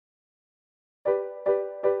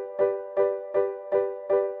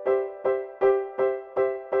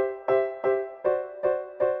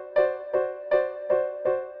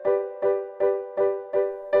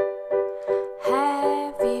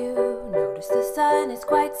sun is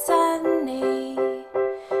quite sunny,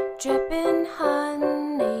 dripping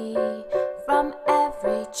honey from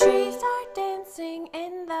every tree. Start dancing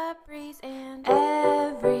in the breeze, and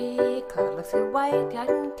every cloud looks like white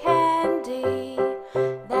cotton candy.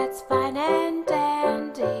 That's fine and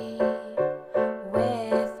dandy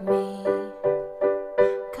with me,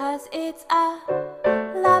 'cause it's a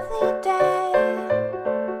lovely day,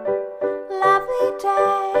 lovely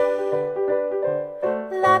day,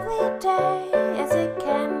 lovely day as it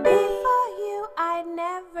can be. For you I'd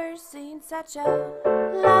never seen such a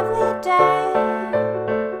lovely day,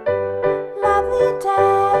 lovely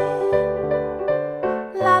day,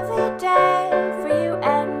 lovely day for you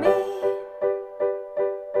and me.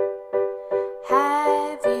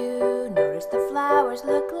 Have you noticed the flowers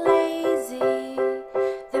look lazy?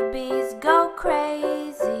 The bees go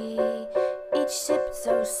crazy, each sip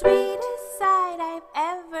so sweet, sight I've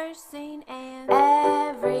ever seen. And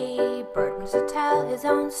every bird wants to tell his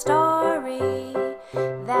own story.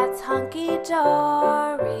 That's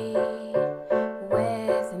hunky-dory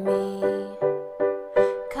with me,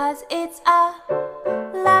 'cause it's a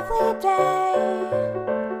lovely day,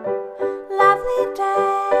 lovely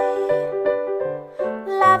day,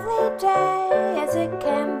 lovely day as it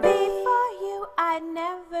can be. For you I'd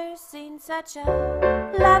never seen such a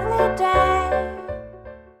lovely day.